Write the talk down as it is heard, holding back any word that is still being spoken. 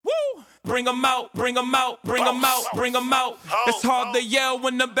bring 'em out, bring 'em out, bring 'em out, bring 'em out. It's hard to yell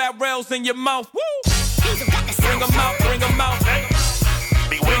when the barrel's in your mouth. Woo! Bring 'em out, bring 'em out.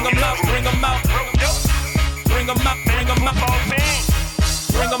 Bring 'em out, bring 'em out. Bring 'em out, bring 'em out.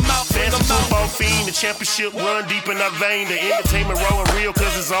 Bring 'em out, bring 'em out. Football fiend, the championship run deep in our vein. The entertainment rolling real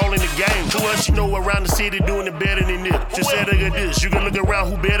cause it's all in the game. To us, you know around the city doing it better than this. Just say look at this, you can look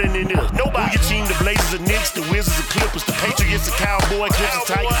around who better than this. Nobody. Who your team, the Blazers, the Knicks, the Wizards, the Clippers, the Patriots, the Cowboys, Clippers,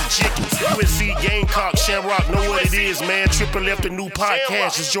 Tigers, the Chickens. USC, Gamecock, Shamrock, know what it is, man. Triple F, the new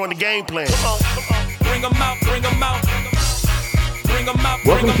podcast, just join the game plan. Bring 'em out, bring 'em out. Bring 'em out,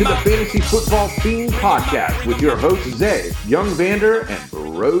 bring 'em Welcome to the out. Fantasy Football Fiend Podcast with your hosts, Zay, Young Vander, and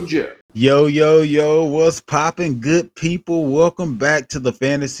Bro Joe. Yo, what's poppin', good people? Welcome back to the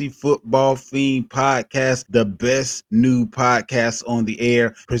Fantasy Football Fiend Podcast, the best new podcast on the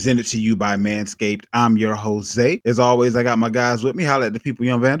air, presented to you by Manscaped. I'm your host, Zay. As always, I got my guys with me. Holla at the people,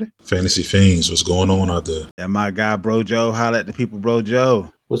 Young Vander. Fantasy Fiends, what's going on out there? And my guy, Bro Joe. Holla at the people, Bro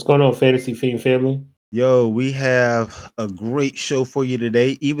Joe. What's going on, Fantasy Fiend family? Yo, we have a great show for you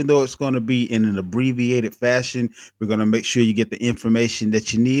today. Even though it's going to be in an abbreviated fashion, we're going to make sure you get the information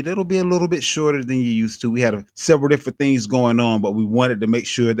that you need. It'll be a little bit shorter than you used to. We had several different things going on, but we wanted to make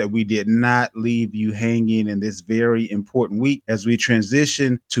sure that we did not leave you hanging in this very important week as we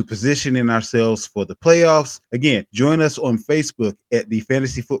transition to positioning ourselves for the playoffs. Again, join us on Facebook at the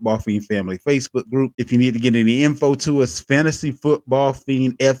Fantasy Football Fiend Family Facebook group. If you need to get any info to us, Fantasy Football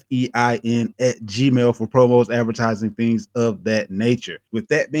Fiend, FEIN at Gmail for promos, advertising, things of that nature. With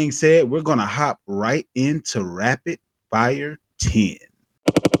that being said, we're going to hop right into Rapid Fire 10.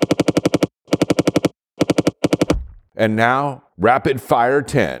 And now, Rapid Fire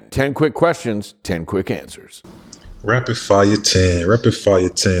 10. 10 quick questions, 10 quick answers. Rapid Fire 10. Rapid Fire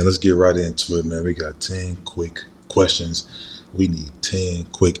 10. Let's get right into it, man. We got 10 quick questions. We need 10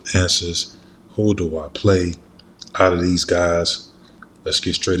 quick answers. Who do I play out of these guys? Let's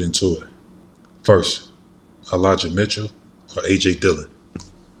get straight into it. First, Elijah Mitchell or A.J. Dillon?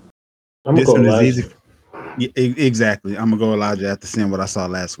 I'm going to go Elijah. Easy. Yeah, exactly. I'm going to go Elijah after seeing what I saw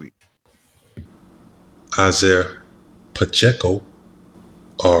last week. Isaiah Pacheco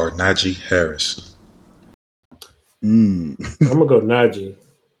or Najee Harris? I'm going to go Najee.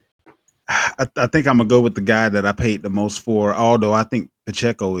 I think I'm going to go with the guy that I paid the most for, although I think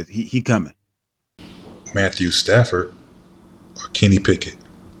Pacheco, is he coming. Matthew Stafford or Kenny Pickett?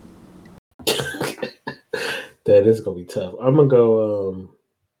 That is gonna be tough. I'm gonna go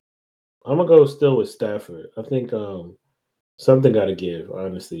still with Stafford. I think something got to give,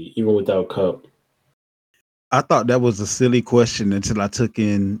 honestly, even without Cup. I thought that was a silly question until I took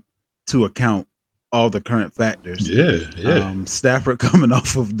into account all the current factors. Yeah. Stafford coming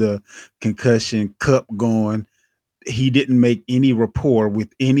off of the concussion, Cup going. He didn't make any rapport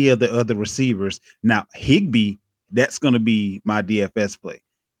with any of the other receivers. Now Higbee, that's going to be my DFS play,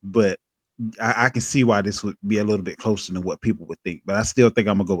 but I can see why this would be a little bit closer than what people would think, but I still think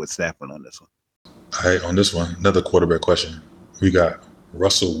I'm gonna go with Stafford on this one. All right, on this one, another quarterback question. We got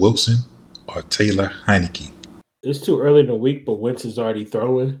Russell Wilson or Taylor Heineke? It's too early in the week, but Wentz is already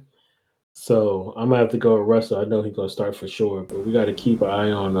throwing, so I'm gonna have to go with Russell. I know he's gonna start for sure, but we got to keep an eye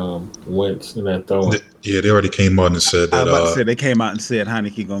on Wentz and that throwing. They already came out and said that. I was about to say they came out and said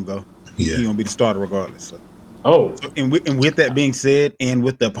Heineke gonna go. Yeah, he's gonna be the starter regardless. So. Oh, and with that being said, and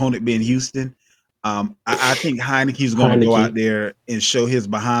with the opponent being Houston, I think Heineke's going to go out there and show his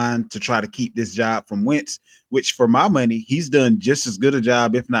behind to try to keep this job from Wentz, which for my money, he's done just as good a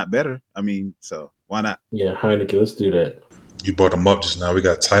job, if not better. I mean, so why not? Yeah, Heineke, let's do that. You brought him up just now. We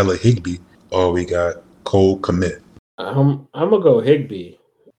got Tyler Higbee or we got Cole Kmet. I'm going to go Higbee.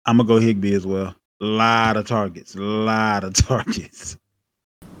 I'm going to go Higbee as well. A lot of targets. Yeah,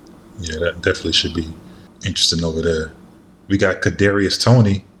 that definitely should be interesting over there. We got Kadarius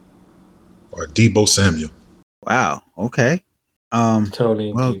Toney or Deebo Samuel. Wow. Okay.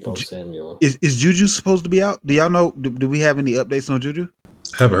 Toney, Deebo Samuel. Is Juju supposed to be out? Do y'all know? Do we have any updates on Juju?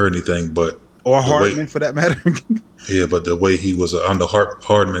 Haven't heard anything, but or Hardman for that matter. Yeah, but the way he was on the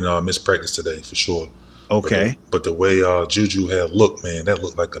Hardman mispractice today for sure. Okay. But the way Juju had looked, man, that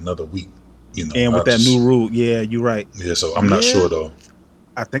looked like another week. You know, and with that new rule, yeah, you're right. Yeah, so I'm not sure though.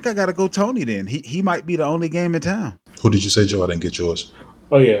 I think I gotta go Toney then. He might be the only game in town. Who did you say, Joe? I didn't get yours.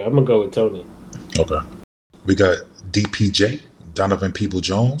 Oh yeah, I'm gonna go with Toney. Okay. We got DPJ, Donovan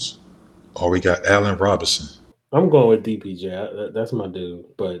Peoples-Jones, or we got Allen Robinson. I'm going with DPJ. That's my dude.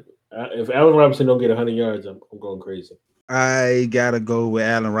 But if Allen Robinson don't get 100 yards, I'm going crazy. I gotta go with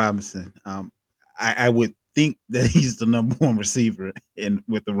Allen Robinson. I would think that he's the number one receiver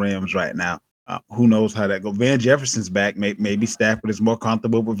with the Rams right now. Who knows how that goes? Van Jefferson's back. Maybe Stafford is more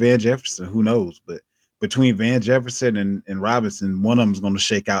comfortable with Van Jefferson. Who knows? But between Van Jefferson and Robinson, one of them is going to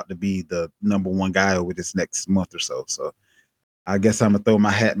shake out to be the number one guy over this next month or so. So I guess I'm going to throw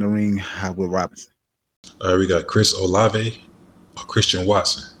my hat in the ring with Robinson. We got Chris Olave or Christian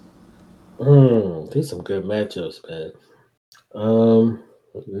Watson. These some good matchups, man.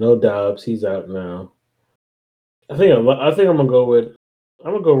 No Dobbs, he's out now. I think I'm gonna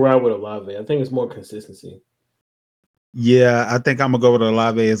go ride with Olave. I think it's more consistency. Yeah, I think I'm gonna go with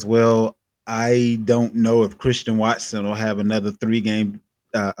Olave as well. I don't know if Christian Watson will have another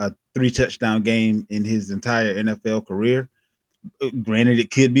 3-touchdown game in his entire NFL career. Granted,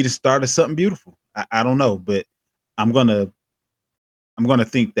 it could be the start of something beautiful. I don't know, but I'm gonna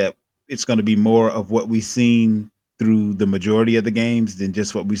think that it's gonna be more of what we've seen through the majority of the games than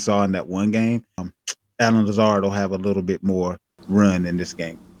just what we saw in that one game. Allen Lazard will have a little bit more run in this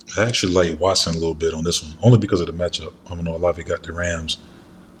game. I actually like Watson a little bit on this one, only because of the matchup. I don't know, Olave got the Rams.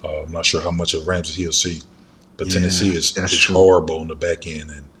 I'm not sure how much of Rams he'll see, but yeah, Tennessee is horrible on the back end,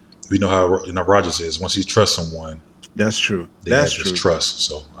 and we know how Rodgers is. Once he trusts someone, that's true. That's true. Trust.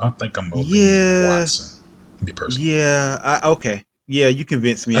 So I think I'm going to Watson. Me personally. Yeah. Okay. Yeah, you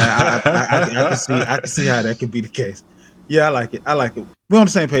convinced me. I can see how that could be the case. Yeah, I like it. We're on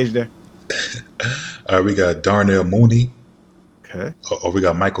the same page there. All right, we got Darnell Mooney. Okay. Or we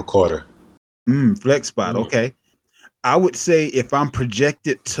got Michael Carter. Flex spot. Okay. I would say if I'm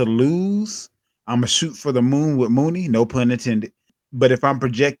projected to lose, I'm going to shoot for the moon with Mooney, no pun intended. But if I'm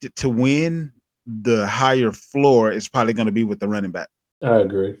projected to win, the higher floor is probably going to be with the running back. I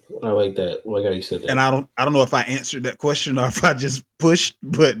agree. I like that. Like how you said that. And I don't know if I answered that question or if I just pushed,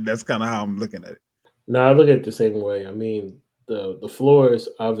 but that's kind of how I'm looking at it. No, I look at it the same way. I mean, the floor is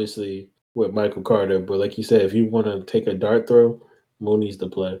obviously with Michael Carter, but like you said, if you want to take a dart throw, Mooney's the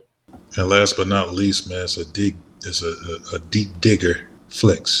play. And last but not least, man, it's a deep digger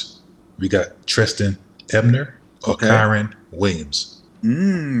flex. We got Trestan Ebner or Kyren Williams.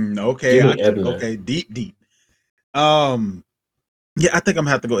 Okay. Okay. Deep. Yeah, I think I'm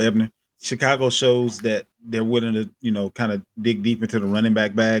gonna have to go Ebner. Chicago shows that they're willing to, kind of dig deep into the running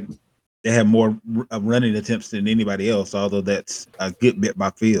back bag. They have more running attempts than anybody else, although that's a good bit by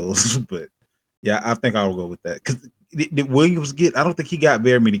Fields. But yeah, I think I'll go with that. Because did Williams I don't think he got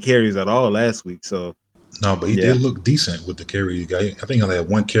very many carries at all last week. So no, but he did look decent with the carry he got. I think he only had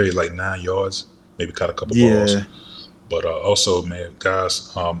one carry, like 9 yards, maybe caught a couple balls. But also, man,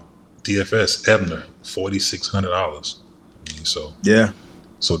 guys, DFS Ebner, $4,600.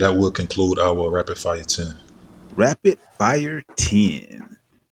 So that will conclude our Rapid Fire 10. Rapid Fire 10.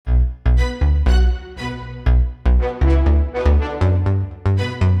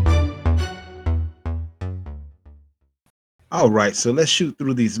 All right, so let's shoot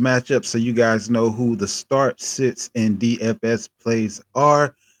through these matchups so you guys know who the start, sits, and DFS plays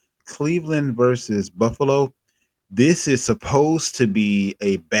are. Cleveland versus Buffalo. This is supposed to be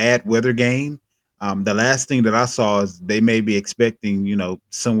a bad weather game. The last thing that I saw is they may be expecting,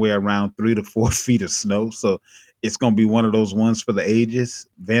 somewhere around 3 to 4 feet of snow. So it's going to be one of those ones for the ages.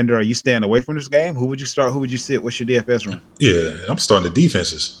 Vander, are you staying away from this game? Who would you start? Who would you sit? What's your DFS room? Yeah, I'm starting the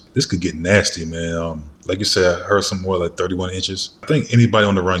defenses. This could get nasty, man. Like you said, I heard some more like 31 inches. I think anybody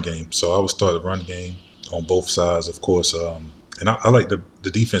on the run game. So I would start the run game on both sides, of course. And I like the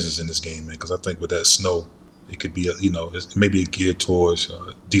defenses in this game, man, because I think with that snow, it could be, it's maybe geared towards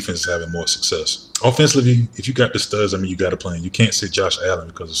defenses having more success. Offensively, if you got the studs, you got to play. You can't sit Josh Allen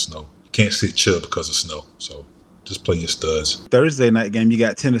because of snow. You can't sit Chubb because of snow. So just play your studs. Thursday night game, you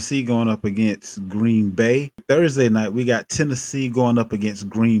got Tennessee going up against Green Bay. Thursday night, we got Tennessee going up against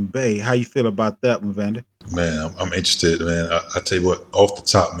Green Bay. How you feel about that one, Vander? Man, I'm interested, man. I tell you what, off the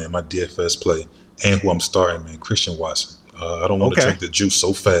top, man, my DFS play and who I'm starting, man, Christian Watson. I don't want to drink the juice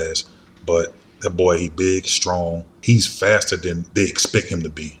so fast, but that boy, he big, strong. He's faster than they expect him to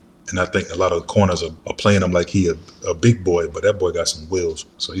be. And I think a lot of corners are playing him like he a big boy, but that boy got some wheels.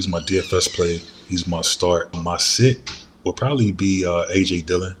 So he's my DFS play. He's my start. My sit will probably be A.J.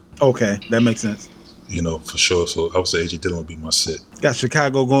 Dillon. Okay, that makes sense. For sure. So I would say A.J. Dillon would be my sit. Got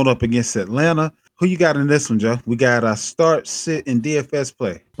Chicago going up against Atlanta. Who you got in this one, Joe? We got a start, sit, and DFS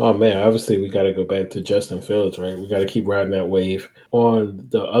play. Oh, man, obviously we got to go back to Justin Fields, right? We got to keep riding that wave. On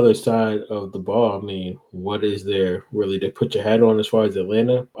the other side of the ball, what is there really to put your hat on as far as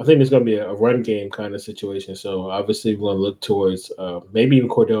Atlanta? I think it's going to be a run game kind of situation. So obviously we want to look towards maybe even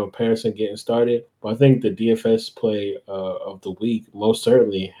Cordell Patterson getting started. But I think the DFS play of the week most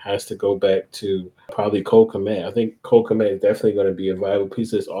certainly has to go back to probably Cole Kmet. I think Cole Kmet is definitely going to be a viable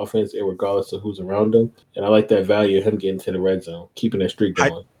piece of this offense, regardless of who's around him. And I like that value of him getting to the red zone, keeping that streak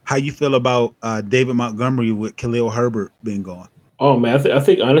going. How you feel about David Montgomery with Khalil Herbert being gone? Oh man, I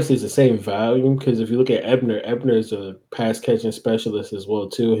think honestly it's the same volume because if you look at Ebner is a pass catching specialist as well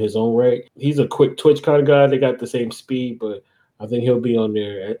too in his own right. He's a quick twitch kind of guy. They got the same speed, but I think he'll be on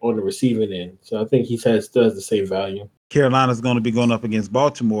there on the receiving end. So I think does the same volume. Carolina's going to be going up against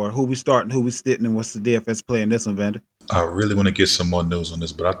Baltimore. Who we starting? Who we sitting? And what's the DFS play in this one, Vander? I really want to get some more news on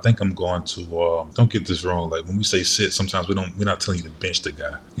this, but I think I'm going to don't get this wrong. Like when we say sit, sometimes we're not telling you to bench the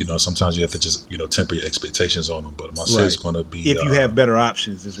guy. Sometimes you have to just temper your expectations on him. But my sit's going to be if you have better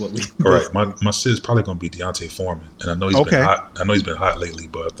options, is what we. Right, my sit is probably going to be Deontay Foreman, and I know he's been hot. I know he's been hot lately,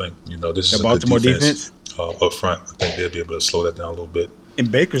 but I think this is a Baltimore good defense up front. I think they'll be able to slow that down a little bit. And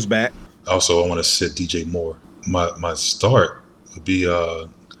Baker's back. Also, I want to sit DJ Moore. My start would be I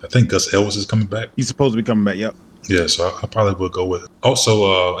think Gus Edwards is coming back. He's supposed to be coming back. Yep. Yeah, so I probably would go with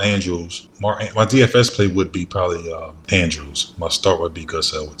also Andrews. My DFS play would be probably Andrews. My start would be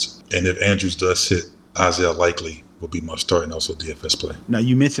Gus Edwards. And if Andrews does hit, Isaiah Likely would be my start and also DFS play. Now,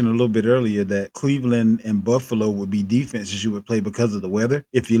 you mentioned a little bit earlier that Cleveland and Buffalo would be defenses you would play because of the weather.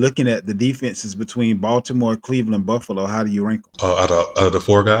 If you're looking at the defenses between Baltimore, Cleveland, Buffalo, how do you rank them? Out of the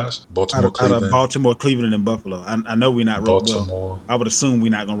four guys? Baltimore, Cleveland. Out of Baltimore, Cleveland, and Buffalo. I know we're not rolling. Baltimore. I would assume we're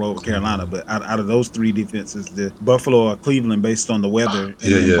not going to roll with Carolina, but out of those three defenses, the Buffalo or Cleveland based on the weather,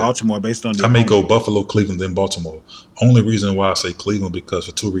 and Baltimore based on the I may go Buffalo, Cleveland, then Baltimore. Only reason why I say Cleveland because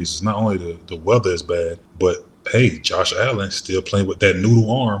for two reasons. Not only the weather is bad, but hey, Josh Allen still playing with that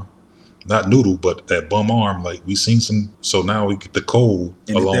noodle arm. Not noodle, but that bum arm. Like we seen some. So now we get the cold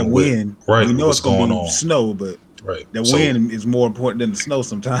and along that with wind. Right. We know what's it's going going to on? Snow, but right. The wind is more important than the snow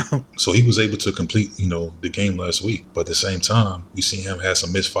sometimes. So he was able to complete, the game last week. But at the same time, we seen him have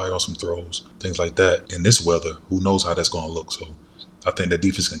some misfire on some throws, things like that. In this weather, who knows how that's going to look? So I think that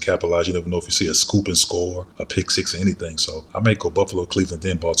defense can capitalize. You never know if you see a scoop and score, a pick six, or anything. So I may go Buffalo, Cleveland,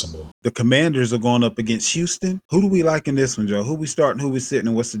 then Baltimore. The Commanders are going up against Houston. Who do we like in this one, Joe? Who we starting, who we sitting,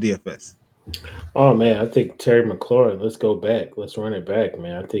 and what's the DFS? Oh, man, I think Terry McLaurin. Let's go back. Let's run it back,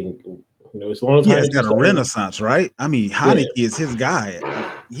 man. I think, as long as he has got a renaissance, right? I mean, Heineke is his guy.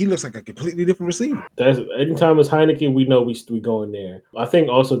 He looks like a completely different receiver. Anytime it's Heineke, we know we go in there. I think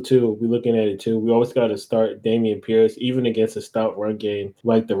also, too, we're looking at it, too. We always got to start Dameon Pierce, even against a stout run game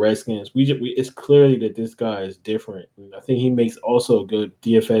like the Redskins. It's clearly that this guy is different. I think he makes also a good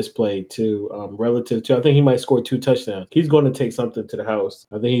DFS play, too, relative to, I think he might score 2 touchdowns. He's going to take something to the house.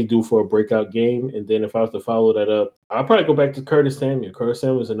 I think he's due for a breakout game. And then if I was to follow that up, I'll probably go back to Curtis Samuel. Curtis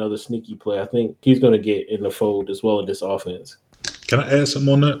Samuel is another sneaky play. I think he's going to get in the fold as well in this offense. Can I add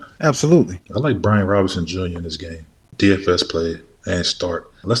something on that? Absolutely. I like Brian Robinson Jr. in this game. DFS play and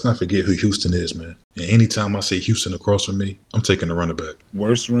start. Let's not forget who Houston is, man. And anytime I see Houston across from me, I'm taking the running back.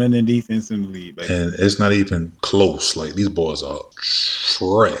 Worst running defense in the league, baby. And it's not even close. Like, these boys are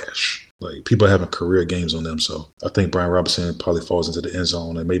trash. Like, people are having career games on them. So I think Brian Robinson probably falls into the end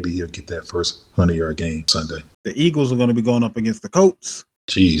zone, and maybe he'll get that first 100-yard game Sunday. The Eagles are going to be going up against the Colts.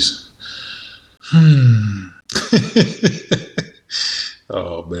 Jeez.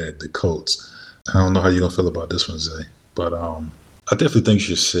 Oh, man, the Colts. I don't know how you're going to feel about this one, Zay. But I definitely think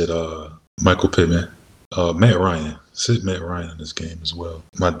you should sit Michael Pittman, Matt Ryan. Sit Matt Ryan in this game as well.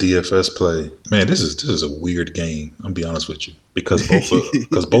 My DFS play. Man, this is a weird game. I'm going to be honest with you. Because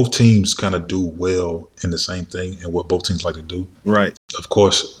both teams kind of do well in the same thing and what both teams like to do. Right. Of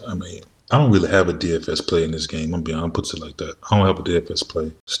course, I mean, I don't really have a DFS play in this game. I'm being honest, put it like that. I don't have a DFS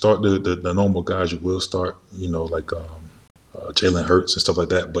play. Start the normal guys you will start, like Jalen Hurts and stuff like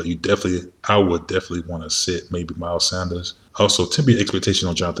that. But I would definitely want to sit maybe Miles Sanders. Also, temper your expectation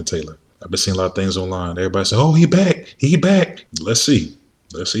on Jonathan Taylor. I've been seeing a lot of things online. Everybody say, "Oh, he back. Let's see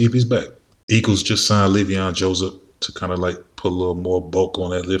if he's back." Eagles just signed Le'Veon Joseph to kind of like put a little more bulk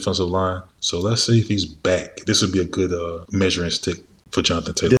on that defensive line. So let's see if he's back. This would be a good measuring stick for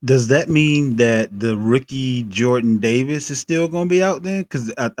Jonathan Taylor. Does that mean that the rookie Jordan Davis is still going to be out there?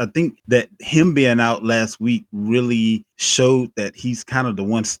 Because I think that him being out last week really showed that he's kind of the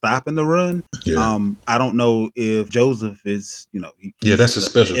one stopping the run. Yeah. I don't know if Joseph is, that's a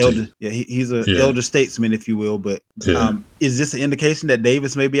specialty. He's an elder statesman, if you will. But is this an indication that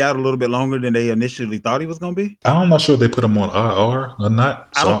Davis may be out a little bit longer than they initially thought he was going to be? I'm not sure if they put him on IR or not.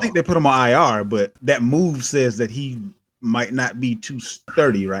 I don't think they put him on IR, but that move says that he might not be too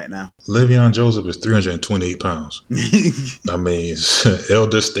sturdy right now. Le'Veon Joseph is 328 pounds. I mean,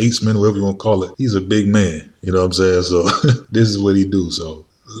 elder statesman, whatever you want to call it. He's a big man. You know what I'm saying? So this is what he do. So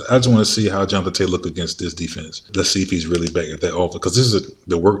I just want to see how Jonathan Taylor look against this defense. Let's see if he's really back at that offense, because this is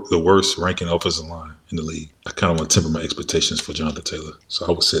the worst ranking offensive line in the league. I kind of want to temper my expectations for Jonathan Taylor, so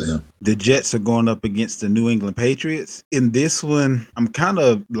I would sit him. The Jets are going up against the New England Patriots. In this one, I'm kind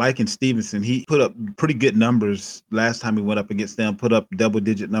of liking Stevenson. He put up pretty good numbers last time he went up against them, put up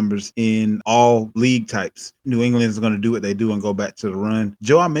double-digit numbers in all league types. New England is going to do what they do and go back to the run.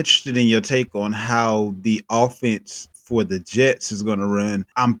 Joe, I'm interested in your take on how the offense for the Jets is going to run.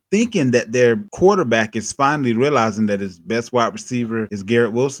 I'm thinking that their quarterback is finally realizing that his best wide receiver is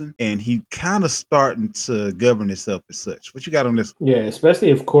Garrett Wilson, and he kind of starting to govern himself as such. What you got on this? Yeah, especially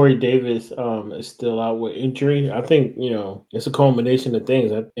if Corey Davis is still out with injury. I think, it's a culmination of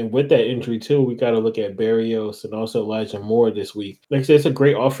things. And with that injury, too, we got to look at Berrios and also Elijah Moore this week. Like I said, it's a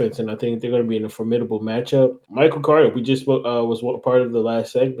great offense, and I think they're going to be in a formidable matchup. Michael Carter, we just was part of the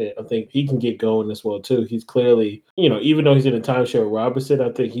last segment. I think he can get going as well, too. He's clearly, even though he's in a timeshare with Robinson, I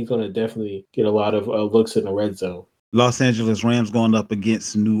think he's going to definitely get a lot of looks in the red zone. Los Angeles Rams going up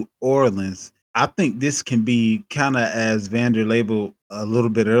against New Orleans. I think this can be kind of, as Vander labeled a little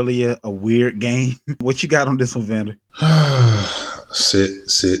bit earlier, a weird game. What you got on this one, Vander? Sit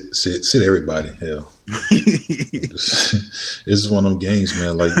everybody. Hell. This is one of them games,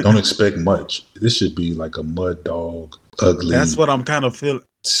 man. Like, don't expect much. This should be like a mud dog, ugly. That's what I'm kind of feeling.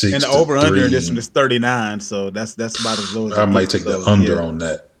 And the over-under in this one is 39, so that's about as low as I might take the under on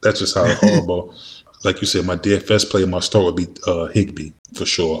that. That's just how horrible. Like you said, my DFS player, my start would be Higbee for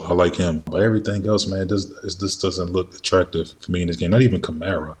sure. I like him, but everything else, man, this doesn't look attractive for me in this game. Not even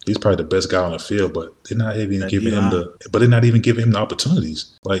Kamara. He's probably the best guy on the field, but they're not even giving him the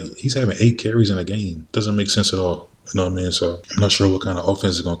opportunities. Like, he's having 8 carries in a game. Doesn't make sense at all. You know what I mean? So I'm not sure what kind of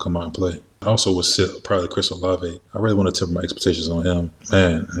offense is going to come out and play. I also would sit probably Chris Olave. I really want to temper my expectations on him.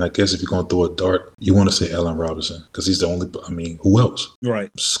 Man, and I guess if you're going to throw a dart, you want to say Allen Robinson, because he's the only, who else?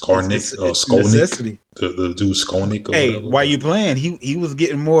 Right. Skolnick. The dude Skolnick. Hey, while you playing, he was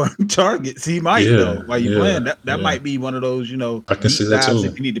getting more targets. He might, though. While you playing, that might be one of those, I can see that too.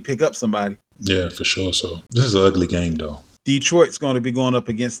 If you need to pick up somebody. Yeah, for sure. So this is an ugly game, though. Detroit's going to be going up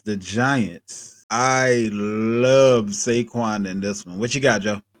against the Giants. I love Saquon in this one. What you got,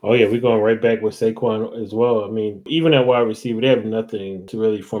 Joe? Oh, yeah, we're going right back with Saquon as well. I mean, even at wide receiver, they have nothing to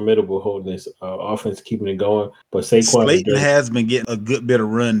really formidable holding this offense, keeping it going. But Saquon Slayton has been getting a good bit of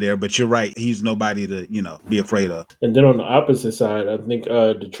run there, but you're right. He's nobody to, be afraid of. And then on the opposite side, I think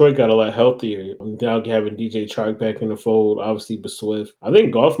Detroit got a lot healthier. Now having DJ Chark back in the fold, obviously, but Swift. I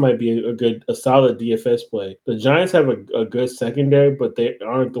think Goff might be a solid DFS play. The Giants have a good secondary, but they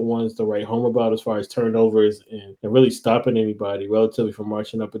aren't the ones to write home about as far as turnovers and really stopping anybody relatively from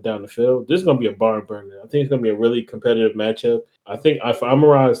marching up and down the field. This is going to be a barn burner. I think it's going to be a really competitive matchup. I think if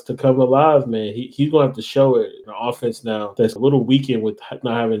Amon-Ra's to come alive, man, he's going to have to show it in an offense now that's a little weakened with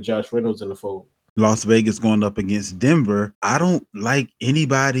not having Josh Reynolds in the fold. Las Vegas going up against Denver. I don't like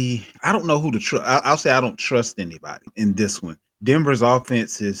anybody. I don't know who to trust. I'll say I don't trust anybody in this one. Denver's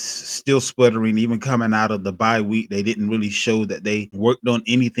offense is still sputtering. Even coming out of the bye week, they didn't really show that they worked on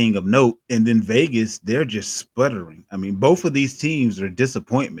anything of note. And then Vegas, they're just sputtering. I mean, both of these teams are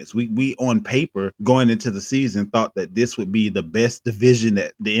disappointments. We on paper going into the season thought that this would be the best division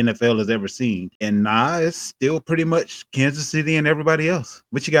that the NFL has ever seen. And it's still pretty much Kansas City and everybody else.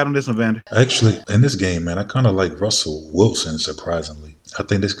 What you got on this one, Vander? Actually, in this game, man, I kind of like Russell Wilson, surprisingly. I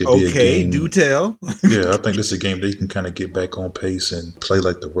think this could be a game. Okay, do tell. Yeah, I think this is a game that you can kind of get back on pace and play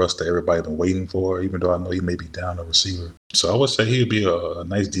like the Russ that everybody's been waiting for, even though I know he may be down a receiver. So I would say he would be a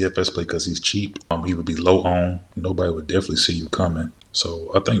nice DFS play because he's cheap. He would be low on. Nobody would definitely see you coming.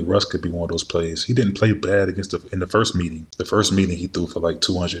 So I think Russ could be one of those plays. He didn't play bad in the first meeting. The first meeting he threw for like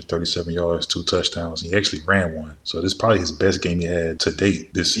 237 yards, 2 touchdowns. He actually ran one. So this is probably his best game he had to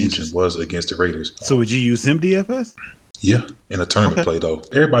date this season was against the Raiders. So would you use him DFS? Yeah, in a tournament play, though.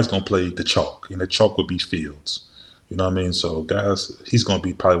 Everybody's going to play the chalk, and the chalk would be Fields. You know what I mean? So, guys, he's going to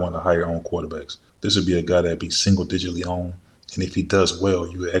be probably one of the higher owned quarterbacks. This would be a guy that be single-digitly owned, and if he does well,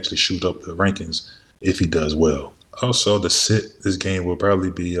 you would actually shoot up the rankings if he does well. Also, the sit this game will probably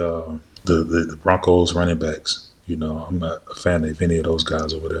be the Broncos running backs. I'm not a fan of any of those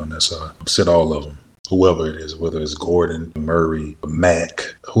guys over there on that side. Sit all of them, whoever it is, whether it's Gordon, Murray,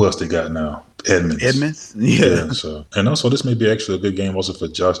 Mack. Who else they got now? Edmonds. Yeah. So, and also this may be actually a good game also for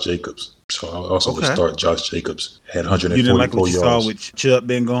Josh Jacobs. So I also would start Josh Jacobs at 144 yards. You didn't like what you saw with Chubb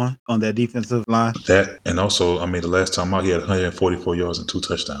been going on that defensive line? That, and also, the last time out, he had 144 yards and 2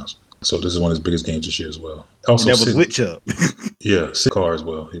 touchdowns. So this is one of his biggest games this year as well. Also, that was with Chubb. Yeah, sit Carr as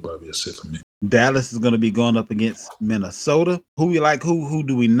well. He'd probably be a sit for me. Dallas is going to be going up against Minnesota. Who we like? Who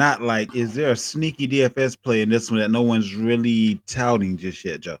do we not like? Is there a sneaky DFS play in this one that no one's really touting just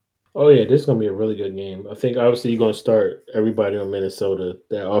yet, Joe? Oh yeah, this is gonna be a really good game. I think obviously you're gonna start everybody on Minnesota.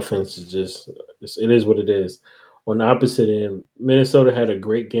 That offense is just it is what it is. On the opposite end, Minnesota had a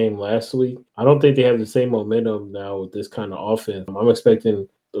great game last week. I don't think they have the same momentum now with this kind of offense. I'm expecting,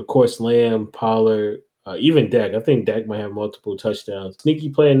 of course, Lamb, Pollard, even Dak. I think Dak might have multiple touchdowns. Sneaky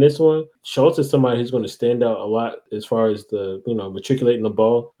play in this one. Schultz is somebody who's going to stand out a lot as far as the, matriculating the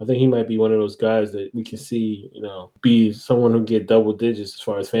ball. I think he might be one of those guys that we can see, be someone who get double digits as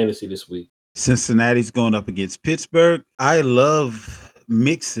far as fantasy this week. Cincinnati's going up against Pittsburgh. I love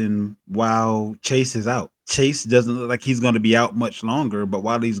Mixon while Chase is out. Chase doesn't look like he's going to be out much longer, but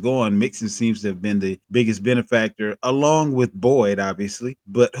while he's gone, Mixon seems to have been the biggest benefactor, along with Boyd, obviously.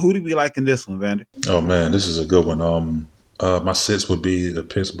 But who do we like in this one, Vander? Oh man, this is a good one. My sits would be the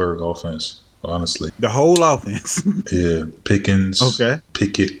Pittsburgh offense, honestly. The whole offense. Yeah, Pickens, okay,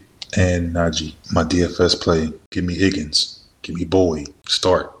 Pickett, and Najee. My DFS play, give me Higgins, give me Boyd,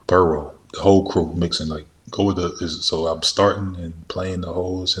 start Burrow, the whole crew mixing like. Go with so I'm starting and playing the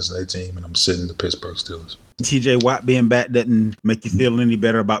whole Cincinnati team, and I'm sitting the Pittsburgh Steelers. TJ Watt being back doesn't make you feel any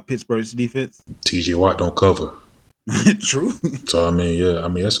better about Pittsburgh's defense. TJ Watt don't cover. True. So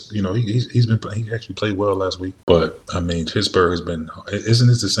that's he's been he actually played well last week, but I mean Pittsburgh has been. Isn't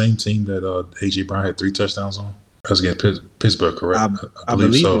this the same team that AJ Brown had 3 touchdowns on? That's against Pittsburgh, correct? I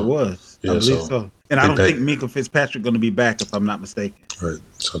believe so. It was. Yeah, I believe so. And I don't think Minkah Fitzpatrick going to be back if I'm not mistaken. Right.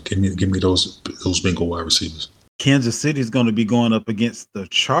 So give me those Bengal wide receivers. Kansas City is going to be going up against the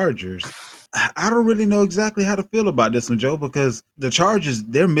Chargers. I don't really know exactly how to feel about this one, Joe, because the Chargers,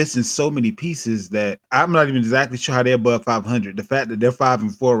 they're missing so many pieces that I'm not even exactly sure how they're above 500. The fact that they're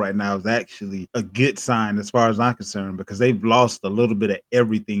 5-4 right now is actually a good sign as far as I'm concerned, because they've lost a little bit of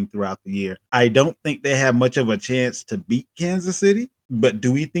everything throughout the year. I don't think they have much of a chance to beat Kansas City. But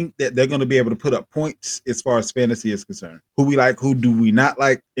do we think that they're going to be able to put up points as far as fantasy is concerned? Who we like, who do we not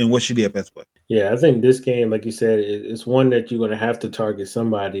like, and what's your DFS play? Yeah, I think this game, like you said, it's one that you're going to have to target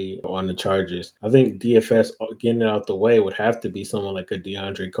somebody on the Chargers. I think DFS, getting it out the way, would have to be someone like a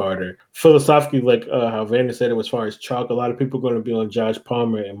DeAndre Carter. Philosophically, like how Vander said it, as far as chalk, a lot of people are going to be on Josh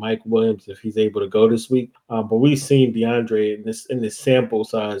Palmer and Mike Williams if he's able to go this week. But we've seen DeAndre in this sample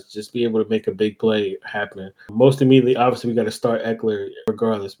size just be able to make a big play happen. Most immediately, obviously, we got to start Eckler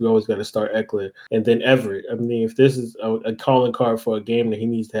regardless. We always got to start Eckler. And then Everett. I mean, if this is a calling card for a game that he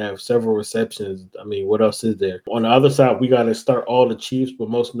needs to have several receptions, I mean, what else is there? On the other side, we got to start all the Chiefs, but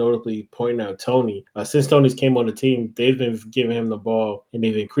most notably pointing out Tony. Since Tony's came on the team, they've been giving him the ball, and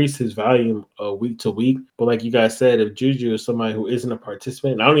they've increased his volume week to week. But like you guys said, if Juju is somebody who isn't a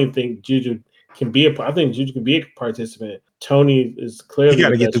participant, and I don't even think Juju can be I think Juju can be a participant. Tony is clearly he got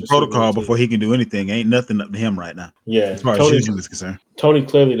to get through protocol before he can do anything. Ain't nothing up to him right now. Yeah, as far as Juju is concerned. Tony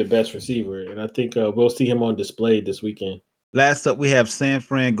clearly the best receiver, and I think we'll see him on display this weekend. Last up, we have San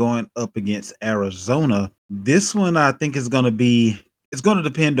Fran going up against Arizona. This one, I think, it's going to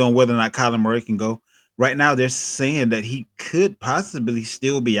depend on whether or not Kyler Murray can go. Right now, they're saying that he could possibly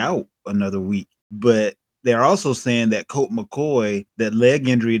still be out another week. But they're also saying that Colt McCoy, that leg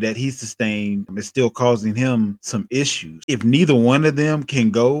injury that he sustained, is still causing him some issues. If neither one of them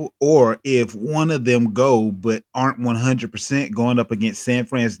can go, or if one of them go but aren't 100% going up against San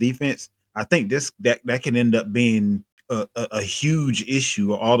Fran's defense, I think that can end up being a huge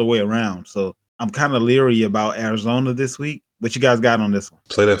issue all the way around. So I'm kind of leery about Arizona this week. What you guys got on this one?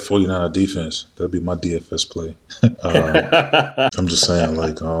 Play that 49er defense. That'll be my DFS play. I'm just saying,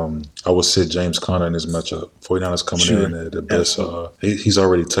 I would sit James Conner in this matchup. 49ers coming in at the best. He's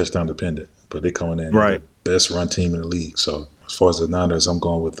already touchdown dependent, but they're coming in right. The best run team in the league. So as far as the Niners, I'm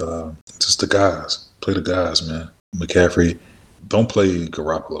going with just the guys. Play the guys, man. McCaffrey. Don't play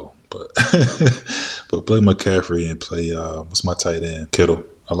Garoppolo, but play McCaffrey and play what's my tight end? Kittle.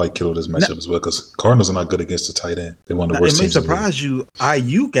 I like Kittle this matchup as well because Cardinals are not good against the tight end. They one of the worst teams. It may surprise you.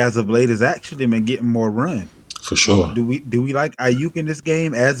 Ayuk as of late has actually been getting more run. For sure. Do we like Ayuk in this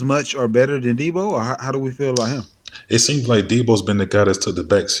game as much or better than Debo, or how do we feel about him? It seems like Debo's been the guy that's took the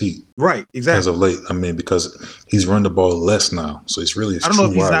back seat. Right, exactly. As of late. I mean, because he's run the ball less now. So it's really I don't know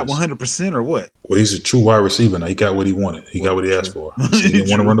if he's not 100% or what. Well, he's a true wide receiver now. He got what he wanted. He got what he asked for. So he didn't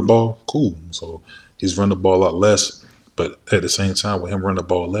want to run the ball? Cool. So he's run the ball a lot less. But at the same time, with him running the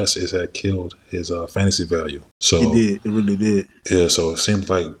ball less, it had killed his fantasy value. So it did. It really did. Yeah, so it seems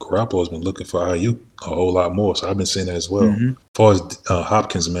like Garoppolo's been looking for Ayuk a whole lot more. So I've been seeing that as well. As far as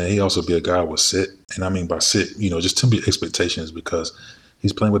Hopkins, man, he also be a guy with sit. And I mean by sit, just temper expectations because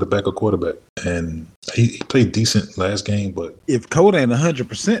He's playing with a backup quarterback, and he played decent last game, but if Colt ain't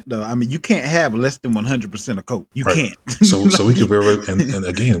 100% though, I mean, you can't have less than 100% of Colt. You right. can't. So we could very well, and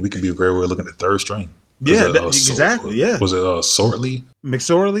again, we could be very well looking at third string. Yeah, exactly. Yeah. Was it Sortley?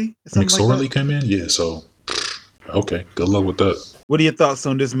 McSorley came in? Yeah. So, okay. Good luck with that. What are your thoughts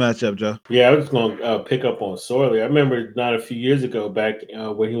on this matchup, Joe? Yeah, I was going to pick up on Sorley. I remember not a few years ago back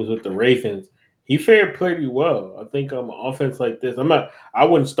when he was with the Ravens, he fared pretty well. I think offense like this, I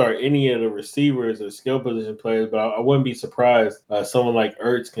wouldn't start any of the receivers or skill position players, but I wouldn't be surprised someone like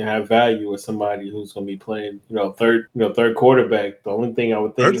Ertz can have value with somebody who's going to be playing, third quarterback. The only thing I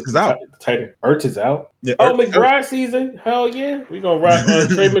would think Ertz is out. Ertz is out. Yeah, McBride season? Hell yeah. We're going to rock on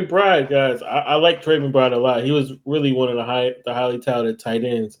Trey McBride, guys. I like Trey McBride a lot. He was really one of the highly touted tight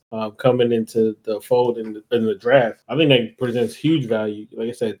ends coming into the fold in the draft. I think that presents huge value. Like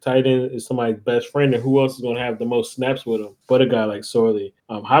I said, tight end is somebody's best friend, and who else is going to have the most snaps with him but a guy like Sorley?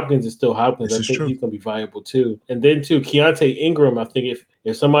 Hopkins is still Hopkins. I think he's going to be viable too. And then too, Keontae Ingram, I think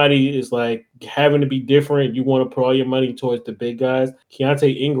if somebody is like having to be different, you want to put all your money towards the big guys,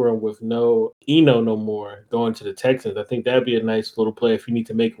 Keontae Ingram with no more going to the Texans, I think that'd be a nice little play if you need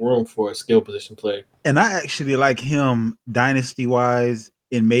to make room for a skill position player. And I actually like him dynasty-wise,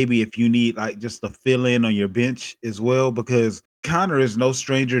 and maybe if you need like just a fill-in on your bench as well, because Connor is no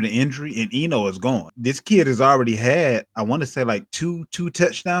stranger to injury, and Eno is gone. This kid has already had, I want to say, like two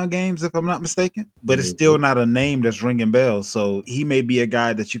touchdown games, if I'm not mistaken, but it's still not a name that's ringing bells. So he may be a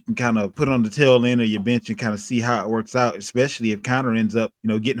guy that you can kind of put on the tail end of your bench and kind of see how it works out, especially if Connor ends up,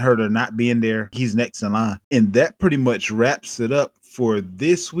 getting hurt or not being there. He's next in line. And that pretty much wraps it up for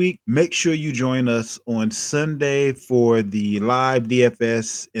this week. Make sure you join us on Sunday for the live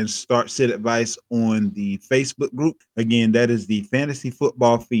DFS and Start Sit Advice on the Facebook group. Again, that is the Fantasy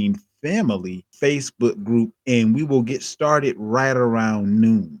Football Fiend Family Facebook group, and we will get started right around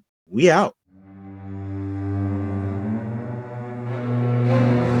noon. We out.